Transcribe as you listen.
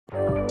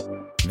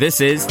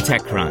This is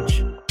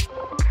TechCrunch.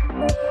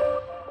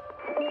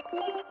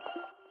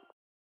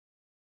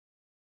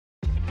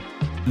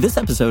 This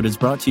episode is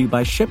brought to you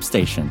by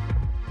ShipStation.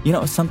 You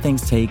know, some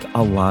things take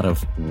a lot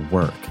of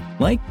work,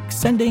 like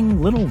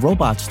sending little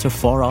robots to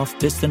far-off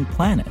distant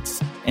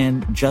planets.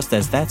 And just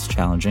as that's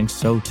challenging,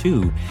 so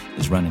too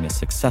is running a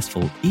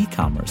successful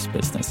e-commerce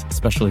business,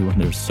 especially when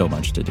there's so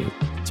much to do.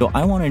 So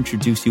I want to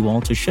introduce you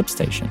all to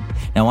ShipStation.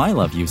 Now, I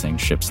love using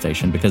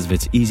ShipStation because of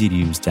its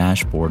easy-to-use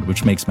dashboard,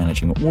 which makes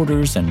managing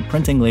orders and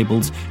printing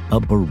labels a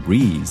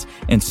breeze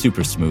and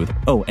super smooth.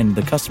 Oh, and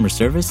the customer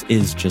service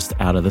is just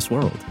out of this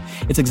world.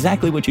 It's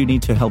exactly what you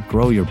need to help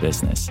grow your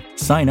business.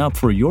 Sign up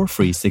for your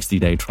free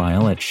 60-day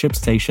trial at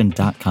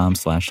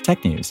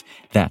shipstation.com/technews.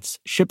 That's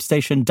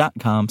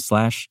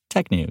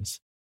shipstation.com/technews.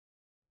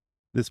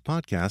 This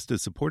podcast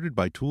is supported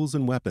by Tools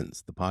and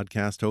Weapons, the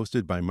podcast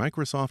hosted by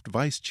Microsoft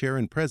Vice Chair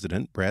and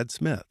President Brad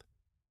Smith.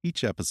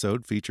 Each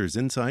episode features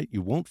insight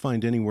you won't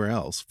find anywhere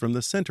else from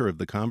the center of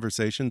the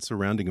conversation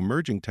surrounding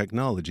emerging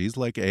technologies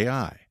like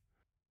AI.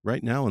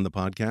 Right now in the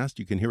podcast,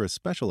 you can hear a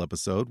special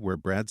episode where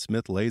Brad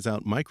Smith lays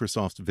out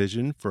Microsoft's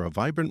vision for a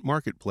vibrant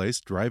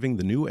marketplace driving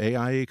the new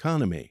AI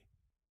economy.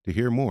 To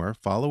hear more,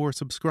 follow or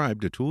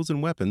subscribe to Tools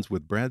and Weapons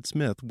with Brad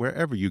Smith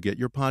wherever you get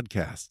your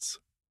podcasts.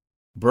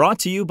 Brought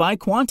to you by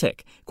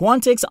Quantic.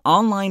 Quantic's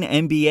online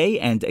MBA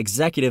and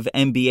executive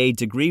MBA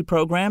degree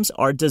programs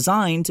are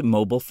designed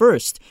mobile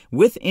first,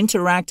 with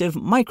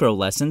interactive micro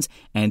lessons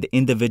and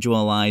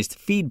individualized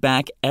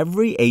feedback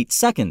every 8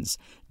 seconds.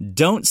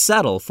 Don't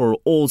settle for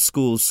old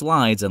school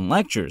slides and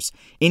lectures.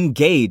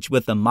 Engage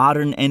with the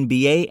modern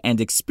MBA and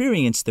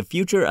experience the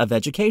future of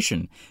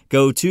education.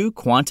 Go to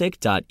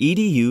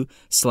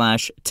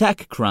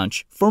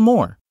quantic.edu/TechCrunch for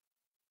more.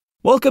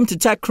 Welcome to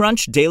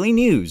TechCrunch Daily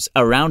News,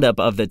 a roundup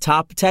of the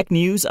top tech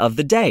news of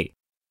the day.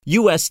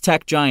 U.S.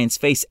 tech giants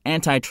face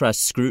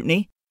antitrust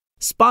scrutiny.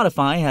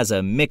 Spotify has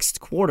a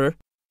mixed quarter.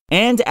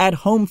 And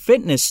at-home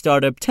fitness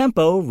startup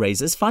Tempo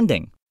raises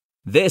funding.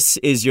 This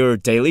is your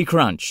Daily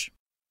Crunch.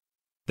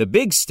 The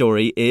big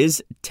story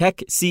is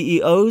tech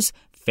CEOs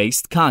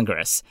faced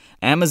Congress.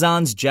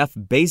 Amazon's Jeff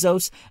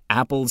Bezos,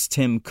 Apple's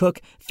Tim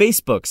Cook,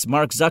 Facebook's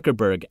Mark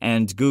Zuckerberg,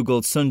 and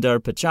Google's Sundar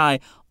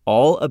Pichai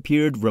all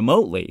appeared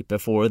remotely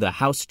before the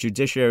House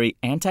Judiciary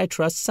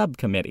Antitrust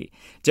Subcommittee.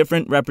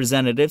 Different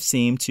representatives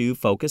seem to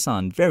focus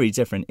on very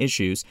different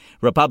issues.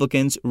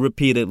 Republicans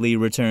repeatedly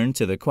returned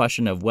to the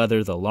question of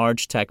whether the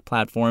large tech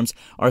platforms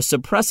are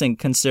suppressing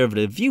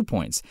conservative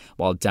viewpoints,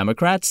 while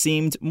Democrats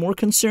seemed more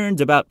concerned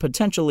about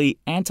potentially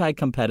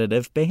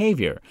anti-competitive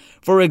behavior.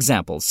 For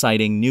example,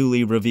 citing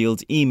newly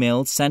revealed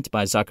emails sent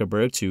by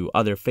Zuckerberg to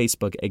other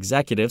Facebook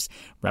executives,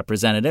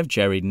 Representative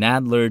Jerry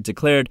Nadler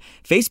declared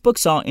Facebook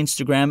saw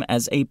Instagram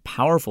as a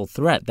powerful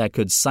threat that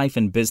could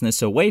siphon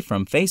business away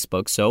from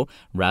Facebook, so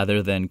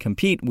rather than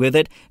compete with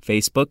it,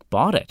 Facebook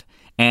bought it.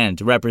 And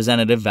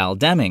Representative Val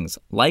Demings,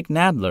 like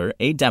Nadler,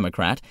 a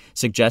Democrat,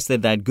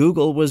 suggested that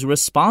Google was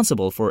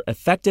responsible for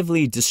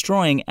effectively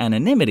destroying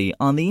anonymity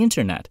on the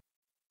internet.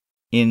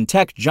 In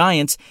tech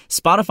giants,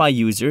 Spotify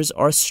users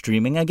are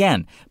streaming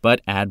again,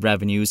 but ad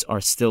revenues are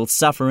still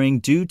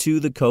suffering due to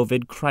the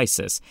COVID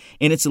crisis.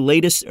 In its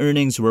latest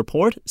earnings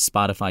report,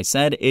 Spotify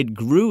said it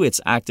grew its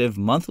active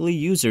monthly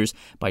users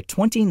by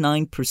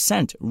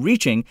 29%,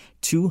 reaching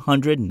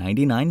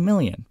 299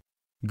 million.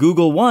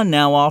 Google One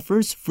now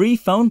offers free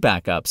phone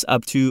backups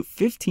up to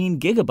 15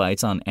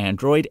 gigabytes on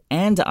Android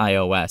and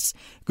iOS.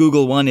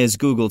 Google One is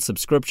Google's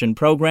subscription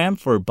program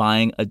for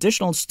buying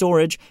additional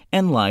storage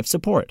and live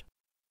support.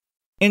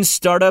 In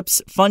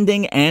startups,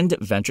 funding, and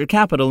venture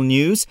capital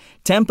news,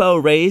 Tempo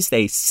raised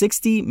a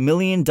 $60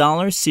 million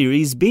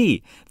Series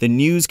B. The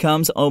news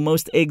comes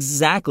almost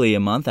exactly a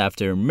month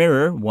after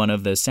Mirror, one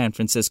of the San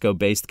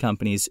Francisco-based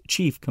company's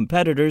chief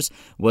competitors,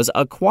 was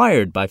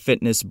acquired by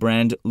fitness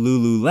brand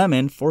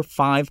Lululemon for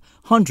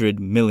 $500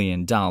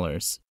 million.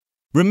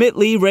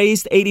 Remitly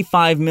raised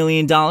 $85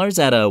 million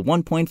at a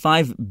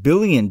 $1.5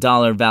 billion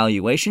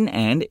valuation,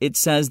 and it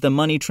says the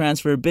money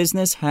transfer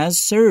business has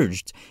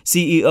surged.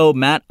 CEO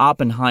Matt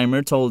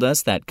Oppenheimer told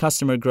us that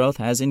customer growth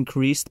has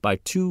increased by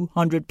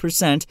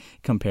 200%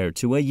 compared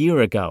to a year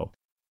ago.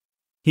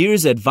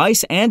 Here's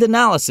advice and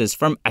analysis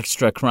from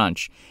Extra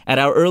Crunch. At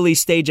our early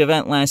stage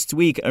event last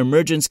week,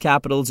 Emergence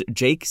Capital's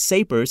Jake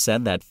Saper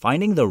said that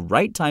finding the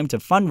right time to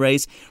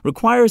fundraise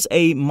requires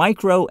a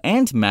micro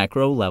and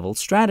macro level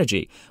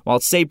strategy. While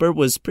Saper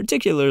was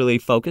particularly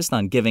focused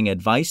on giving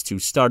advice to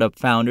startup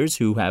founders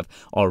who have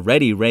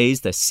already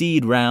raised a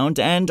seed round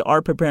and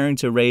are preparing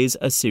to raise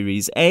a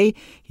Series A,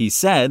 he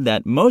said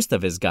that most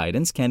of his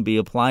guidance can be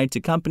applied to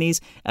companies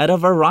at a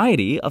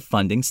variety of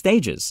funding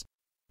stages.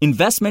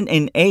 Investment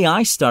in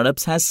AI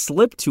startups has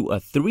slipped to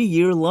a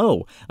 3-year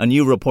low. A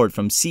new report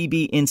from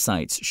CB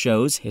Insights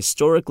shows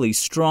historically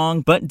strong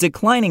but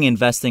declining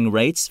investing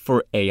rates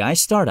for AI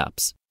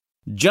startups.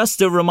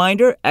 Just a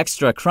reminder,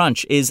 Extra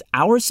Crunch is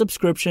our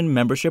subscription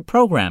membership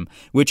program,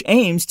 which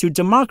aims to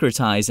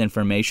democratize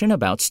information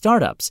about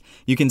startups.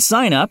 You can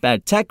sign up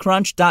at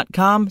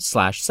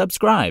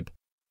techcrunch.com/subscribe.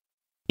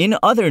 In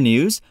other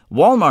news,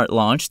 Walmart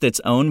launched its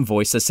own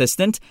voice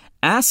assistant.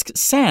 Ask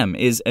Sam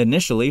is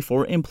initially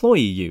for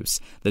employee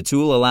use. The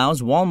tool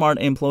allows Walmart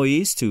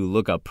employees to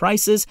look up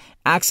prices,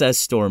 access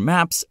store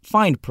maps,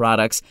 find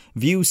products,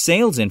 view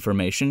sales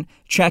information,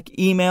 check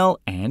email,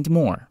 and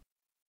more.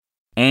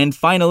 And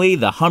finally,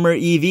 the Hummer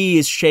EV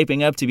is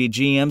shaping up to be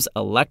GM's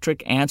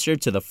electric answer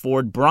to the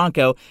Ford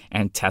Bronco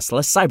and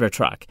Tesla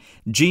Cybertruck.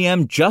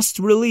 GM just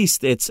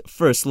released its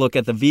first look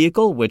at the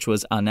vehicle, which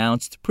was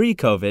announced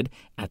pre-COVID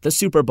at the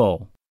Super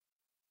Bowl.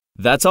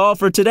 That's all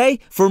for today.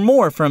 For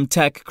more from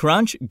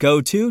TechCrunch, go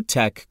to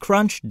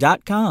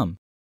TechCrunch.com.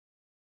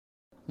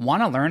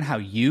 Want to learn how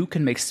you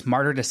can make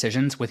smarter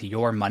decisions with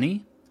your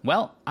money?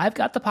 Well, I've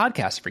got the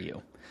podcast for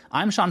you.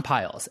 I'm Sean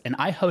Piles, and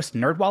I host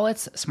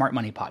NerdWallet's Smart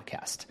Money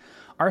Podcast.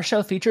 Our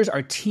show features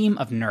our team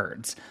of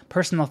nerds,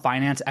 personal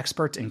finance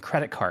experts in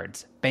credit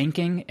cards,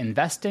 banking,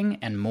 investing,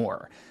 and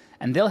more.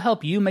 And they'll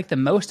help you make the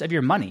most of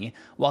your money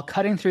while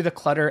cutting through the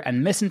clutter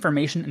and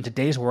misinformation in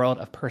today's world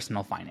of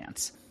personal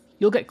finance.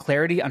 You'll get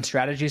clarity on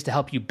strategies to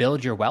help you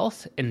build your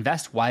wealth,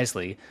 invest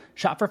wisely,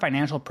 shop for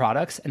financial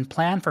products, and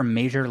plan for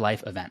major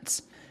life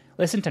events.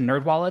 Listen to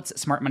NerdWallet's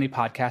Smart Money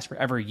Podcast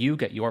wherever you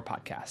get your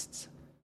podcasts.